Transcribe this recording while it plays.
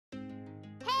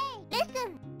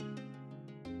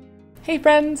Hey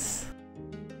friends!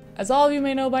 As all of you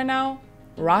may know by now,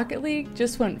 Rocket League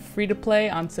just went free to play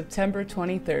on September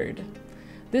 23rd.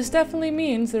 This definitely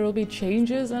means there will be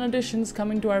changes and additions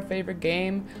coming to our favorite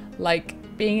game,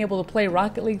 like being able to play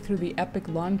Rocket League through the Epic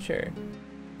launcher.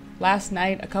 Last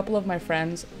night, a couple of my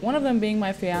friends, one of them being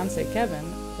my fiance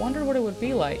Kevin, wondered what it would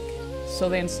be like, so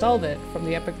they installed it from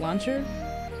the Epic launcher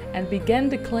and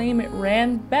began to claim it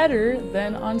ran better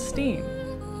than on Steam.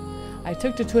 I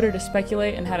took to Twitter to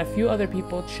speculate and had a few other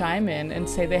people chime in and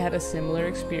say they had a similar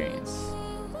experience.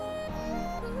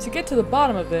 To get to the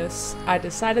bottom of this, I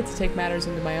decided to take matters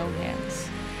into my own hands.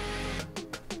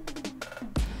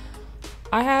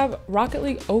 I have Rocket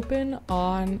League open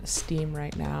on Steam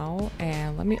right now,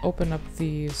 and let me open up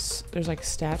these. There's like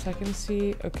stats I can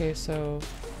see. Okay, so,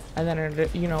 and then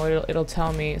it'll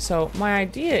tell me. So my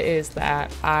idea is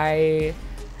that I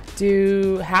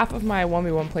do half of my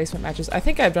 1v1 placement matches. I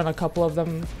think I've done a couple of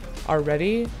them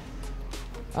already,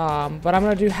 but I'm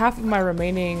gonna do half of my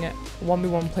remaining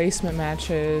 1v1 placement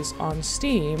matches on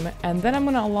Steam, and then I'm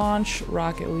gonna launch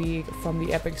Rocket League from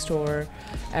the Epic Store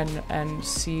and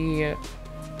see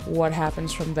what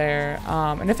happens from there,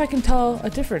 and if I can tell a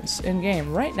difference in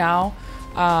game. Right now,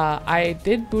 I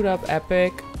did boot up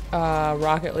Epic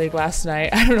Rocket League last night.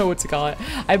 I don't know what to call it.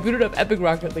 I booted up Epic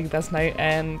Rocket League last night,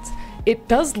 and it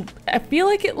does, I feel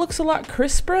like it looks a lot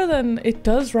crisper than it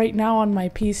does right now on my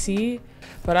PC,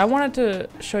 but I wanted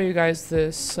to show you guys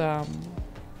this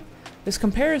this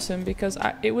comparison because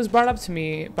it was brought up to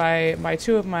me by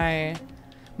two of my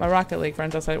Rocket League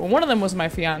friends outside. Well, one of them was my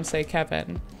fiance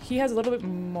Kevin. He has a little bit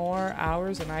more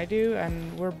hours than I do,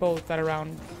 and we're both at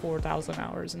around 4,000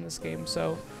 hours in this game,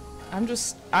 so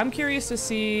I'm curious to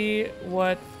see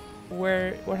what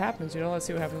happens, you know. Let's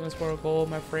see what happens when I score a goal.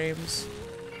 My frames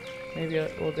maybe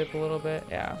it will dip a little bit,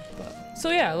 yeah. But, so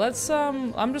yeah, let's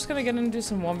I'm just gonna get into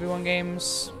some 1v1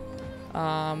 games,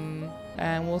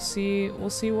 and we'll see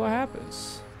what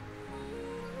happens.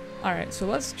 All right, so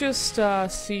let's just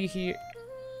see here.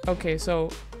 Okay, so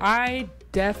I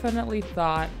definitely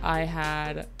thought I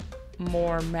had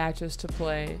more matches to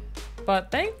play,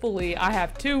 but thankfully I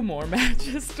have 2 more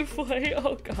matches to play.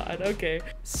 Oh god, okay.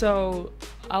 So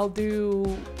I'll do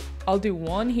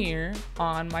one here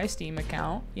on my Steam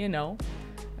account, you know,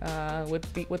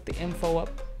 with the info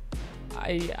up.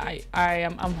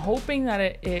 I'm hoping that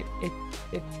it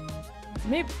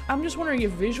maybe, I'm just wondering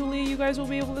if visually you guys will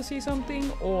be able to see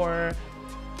something, or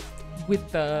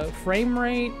with the frame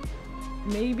rate,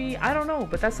 maybe, I don't know.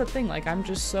 But that's the thing, like, I'm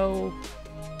just so,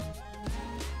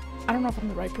 I don't know if I'm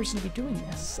the right person to be doing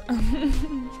this.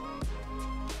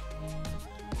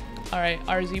 Alright,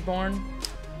 RZ Born,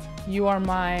 you are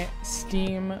my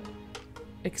Steam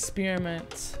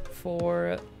experiment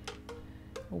for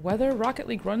whether Rocket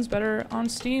League runs better on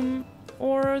Steam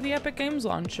or the Epic Games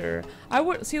launcher. I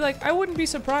wouldn't be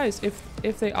surprised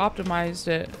if they optimized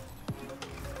it.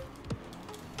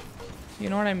 You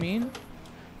know what I mean?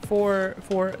 For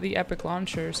the Epic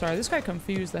launcher. Sorry, this guy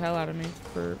confused the hell out of me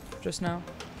for just now.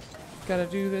 Gotta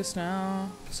do this now.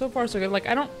 So far so good. Like,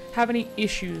 I don't have any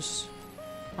issues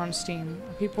on Steam.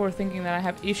 People are thinking that I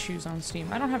have issues on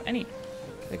Steam. I don't have any.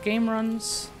 The game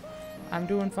runs. I'm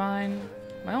doing fine.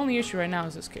 My only issue right now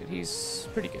is this kid. He's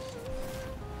pretty good.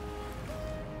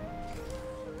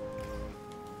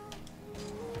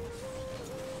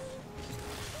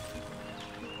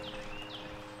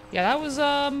 Yeah, that was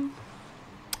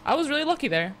I was really lucky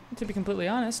there, to be completely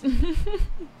honest.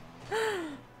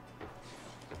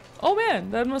 Oh man,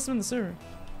 that must have been the server.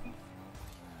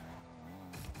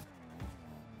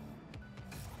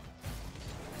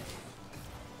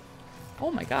 Oh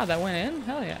my god, that went in?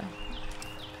 Hell yeah.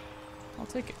 I'll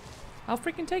take it. I'll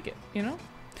freaking take it, you know?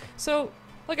 So,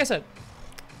 like I said,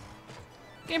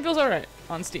 game feels alright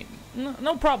on Steam.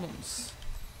 No problems.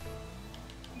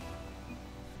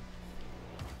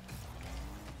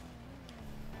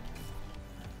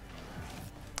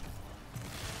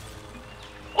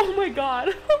 Oh my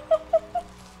god. Oh my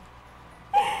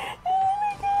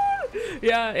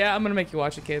god. Yeah, I'm gonna make you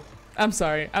watch it, kid. I'm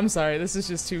sorry. This is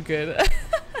just too good.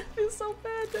 It's so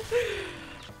bad.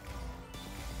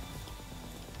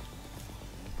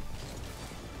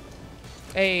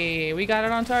 Hey, we got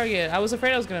it on target. I was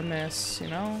afraid I was gonna miss, you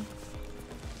know?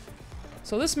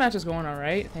 So this match is going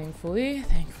alright, thankfully.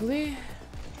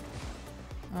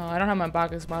 Oh, I don't have my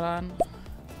Bacchus mod on.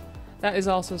 That is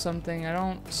also something. I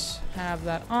don't have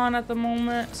that on at the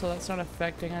moment, so that's not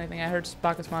affecting anything. I heard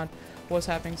Bacchus mod was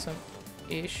having some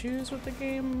issues with the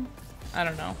game. I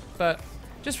don't know, but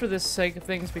just for this sake of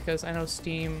things, because I know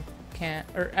Steam can't,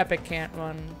 or Epic can't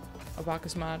run a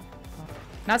Bacchus mod.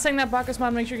 Not saying that Bacchus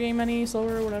mod makes your game any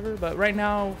slower or whatever, but right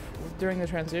now, during the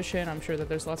transition, I'm sure that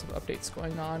there's lots of updates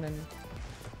going on, and,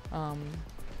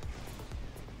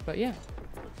 but yeah.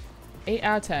 8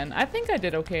 out of 10. I think I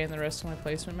did okay in the rest of my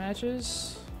placement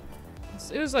matches.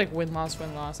 It was like win-loss,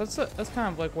 win-loss. That's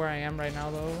kind of like where I am right now,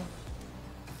 though.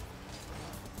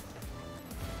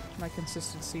 My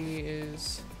consistency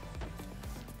is...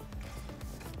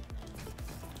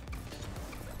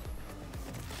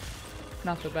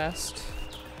 not the best.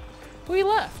 We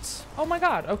left. Oh my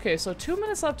god. Okay, so 2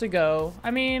 minutes left to go.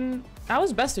 I mean, I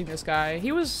was besting this guy.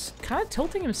 He was kind of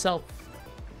tilting himself.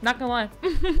 Not gonna lie.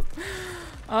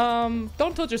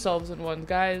 Don't tilt yourselves in one,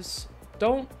 guys.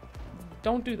 Don't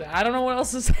do that. I don't know what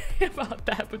else to say about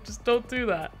that, but just don't do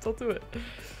that. Don't do it.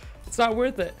 It's not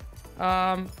worth it.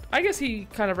 I guess he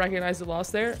kind of recognized the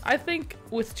loss there. I think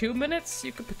with 2 minutes,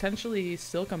 you could potentially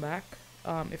still come back,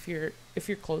 if you're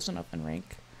close enough in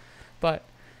rank. But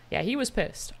yeah, he was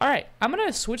pissed. All right, I'm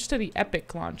gonna switch to the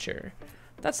Epic launcher.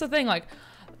 That's the thing, like,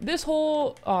 this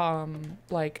whole,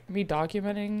 like, me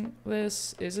documenting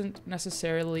this isn't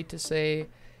necessarily to say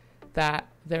that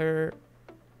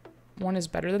one is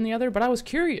better than the other, but I was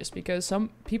curious because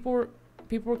some people were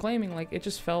claiming, like, it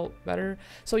just felt better.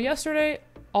 So yesterday,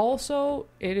 also,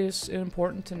 it is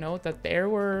important to note that there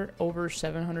were over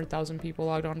 700,000 people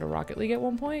logged on to Rocket League at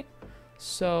one point.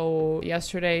 So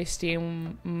yesterday,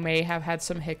 Steam may have had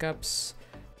some hiccups.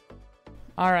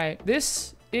 All right,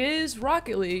 this is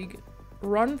Rocket League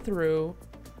run through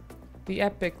the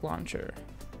Epic launcher.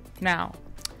 Now,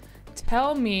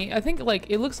 tell me, I think, like,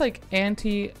 it looks like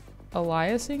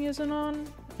anti-aliasing isn't on.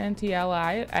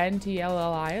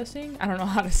 Anti-aliasing? I don't know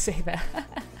how to say that.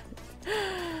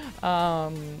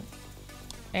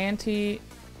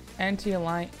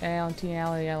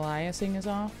 Anti-aliasing is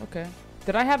off. Okay.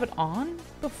 Did I have it on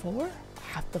before?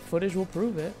 The footage will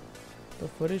prove it. The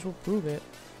footage will prove it.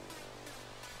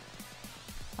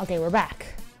 Okay, we're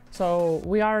back. So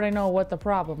we already know what the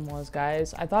problem was,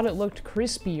 guys. I thought it looked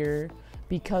crispier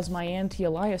because my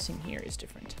anti-aliasing here is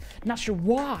different. Not sure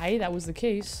why that was the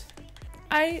case.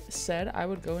 I said I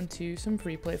would go into some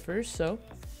free play first, so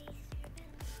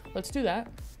let's do that.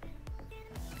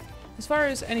 As far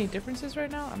as any differences right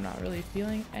now, I'm not really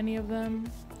feeling any of them.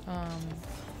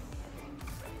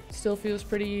 Still feels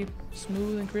pretty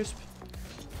smooth and crisp,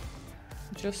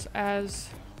 just as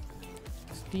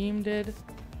Steam did.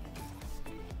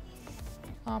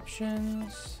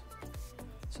 Options.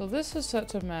 So this is set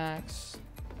to max.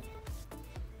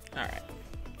 All right.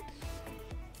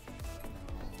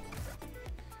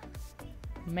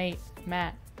 Matt.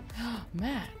 Matt.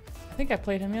 I think I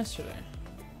played him yesterday.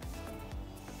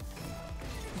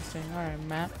 Interesting. All right,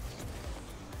 Matt.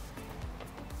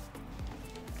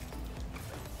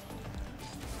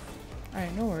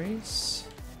 Alright, no worries.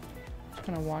 Just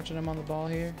kind of watching him on the ball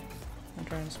here. I'm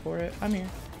trying to score it. I'm here.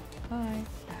 Hi.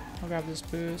 I'll grab this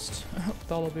boost.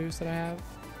 With all the boost that I have.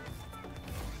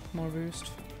 More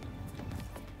boost.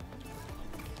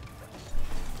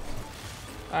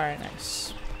 Alright,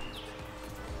 nice.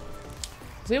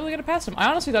 Was able to get it past him. I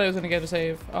honestly thought he was going to get a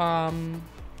save.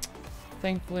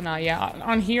 Thankfully not. Yeah,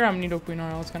 on here I'm neato queen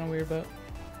RL. It's kind of weird, but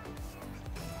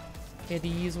it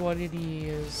is what it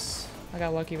is. I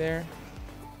got lucky there.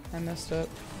 I messed up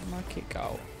my kick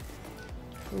out.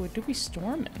 Ooh, do we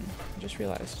storm in? I just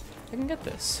realized. I can get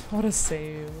this. What a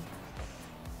save.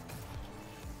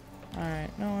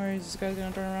 Alright, no worries. This guy's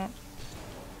gonna turn around.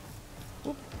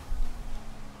 Whoop.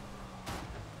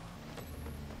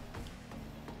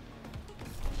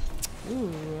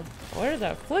 Ooh, where did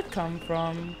that flick come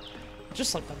from?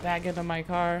 Just like the back end of my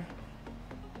car.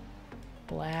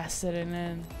 Blasted it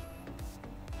in.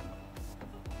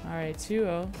 Alright,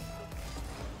 2-0.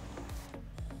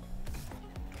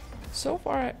 So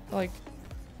far, like,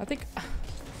 I think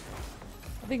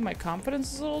my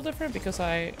confidence is a little different because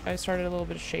I started a little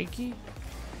bit shaky.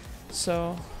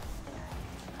 So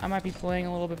I might be playing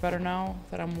a little bit better now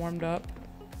that I'm warmed up.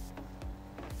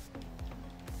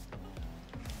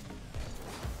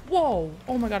 Whoa!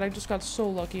 Oh my god, I just got so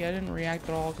lucky. I didn't react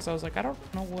at all because I was like, I don't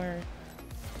know where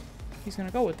he's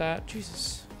gonna go with that.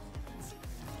 Jesus.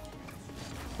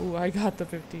 Ooh, I got the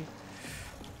 50.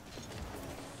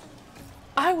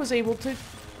 I was able to...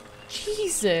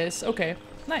 Jesus! Okay,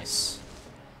 nice.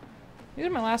 These are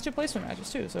my last 2 placement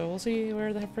matches too, so we'll see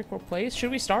where the frick we'll place.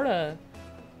 Should we start a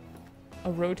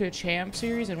Road to Champ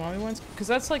series in 1v1s? Because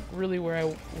that's like really where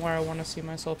I want to see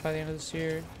myself by the end of this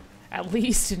year. At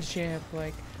least in Champ.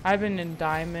 Like, I've been in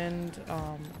Diamond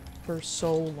for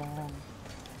so long.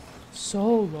 So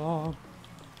long.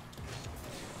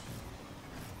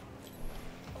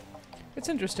 It's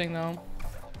interesting though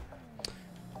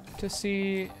to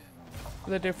see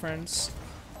the difference.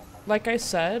 Like I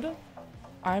said,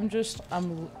 I'm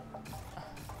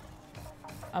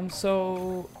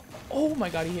so... Oh my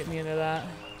god, he hit me into that.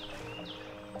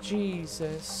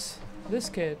 Jesus. This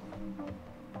kid.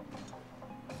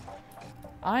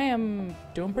 I am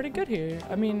doing pretty good here.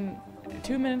 I mean,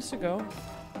 2 minutes to go.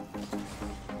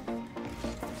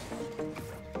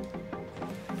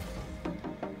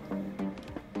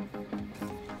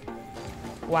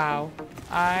 Wow.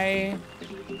 I'm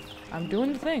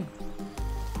doing the thing.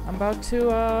 I'm about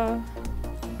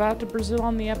to Brazil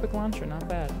on the epic launcher. Not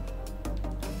bad.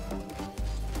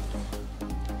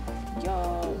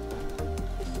 Yo.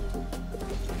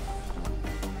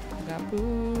 I got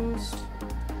boost.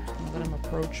 Let him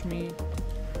approach me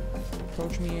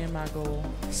in my goal.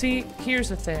 See, here's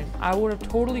the thing. I would have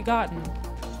totally gotten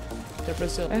to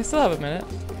Brazil. I still have a minute.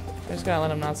 I just gotta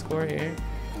let him not score here.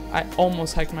 I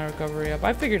almost hiked my recovery up.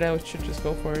 I figured I should just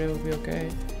go for it. It would be okay.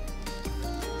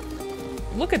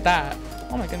 Look at that.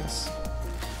 Oh my goodness.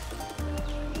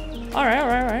 Alright,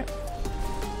 alright, alright.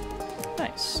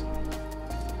 Nice.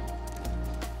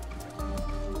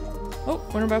 Oh,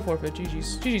 winner by forfeit.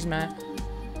 GG's. GG's, Matt.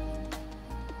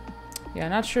 Yeah,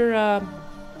 not sure,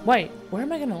 wait, where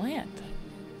am I gonna land?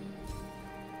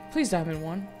 Please Diamond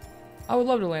 1. I would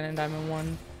love to land in Diamond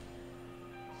 1.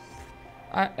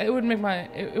 It would make my,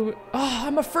 it would, oh,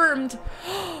 I'm affirmed!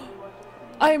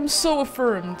 I am so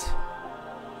affirmed.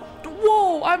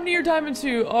 Whoa, I'm near Diamond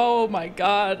 2. Oh my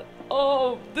god.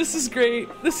 Oh, this is great.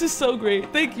 This is so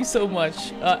great. Thank you so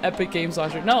much, Epic Games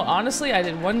Launcher. No, honestly, I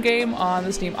did one game on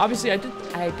the Steam. Obviously, I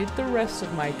did the rest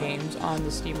of my games on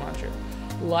the Steam Launcher.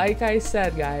 Like I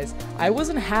said, guys, I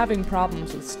wasn't having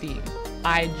problems with Steam.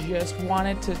 I just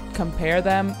wanted to compare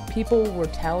them. People were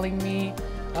telling me,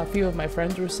 a few of my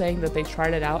friends were saying that they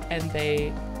tried it out and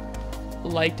they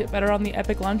liked it better on the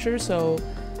Epic Launcher, so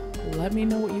let me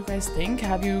know what you guys think.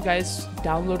 Have you guys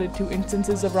downloaded 2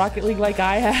 instances of Rocket League like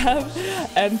I have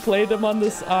and played them on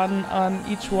this on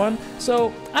each one?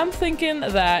 So I'm thinking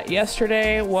that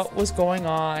yesterday what was going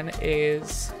on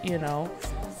is, you know,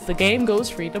 the game goes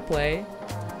free to play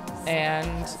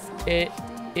and it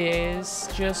is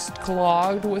just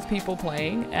clogged with people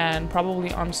playing, and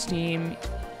probably on Steam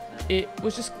it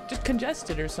was just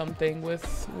congested or something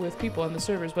with people on the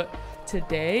servers. But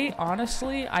today,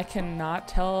 honestly, I cannot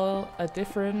tell a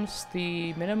difference.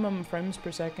 The minimum frames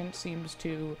per second seems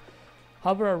to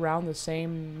hover around the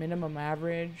same minimum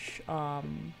average.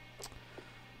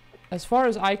 As far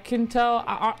as I can tell,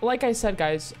 like I said,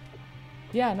 guys,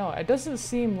 yeah, no, it doesn't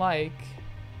seem like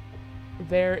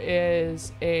there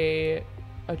is a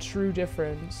true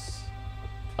difference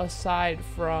aside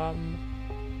from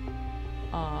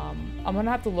I'm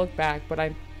gonna have to look back, but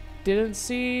I didn't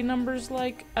see numbers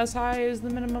like as high as the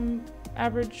minimum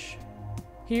average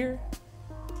here.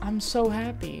 I'm so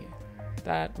happy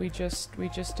that we just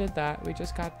did that. We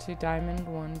just got to Diamond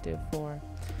 1 Div 4.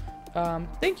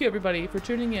 Thank you everybody for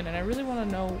tuning in, and I really want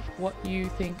to know what you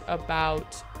think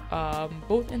about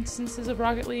both instances of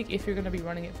Rocket League, if you're going to be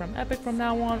running it from Epic from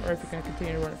now on, or if you're going to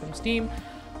continue to run it from Steam.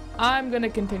 I'm going to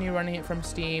continue running it from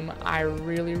Steam. I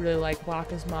really like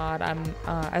Bacchus mod. I'm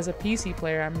as a PC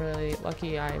player, I'm really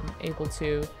lucky I'm able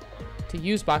to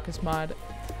use Bacchus mod.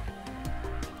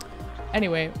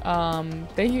 Anyway,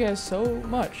 thank you guys so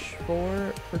much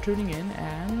for tuning in,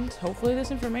 and hopefully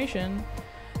this information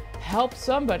helps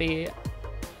somebody.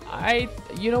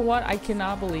 You know what, I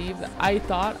cannot believe that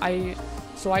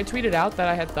so I tweeted out that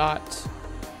I had thought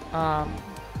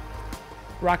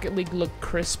Rocket League looked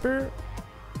crisper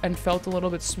and felt a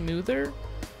little bit smoother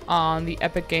on the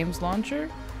Epic Games Launcher.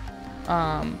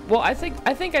 Well, I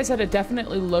think I said it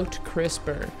definitely looked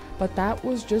crisper, but that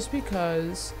was just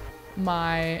because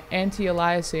my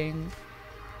anti-aliasing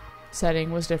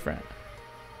setting was different,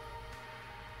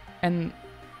 and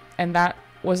that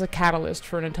was a catalyst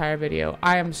for an entire video.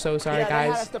 I am so sorry,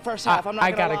 guys. That's the first half.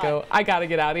 I gotta go. I gotta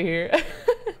get out of here.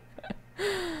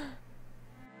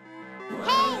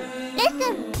 Hey,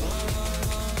 listen.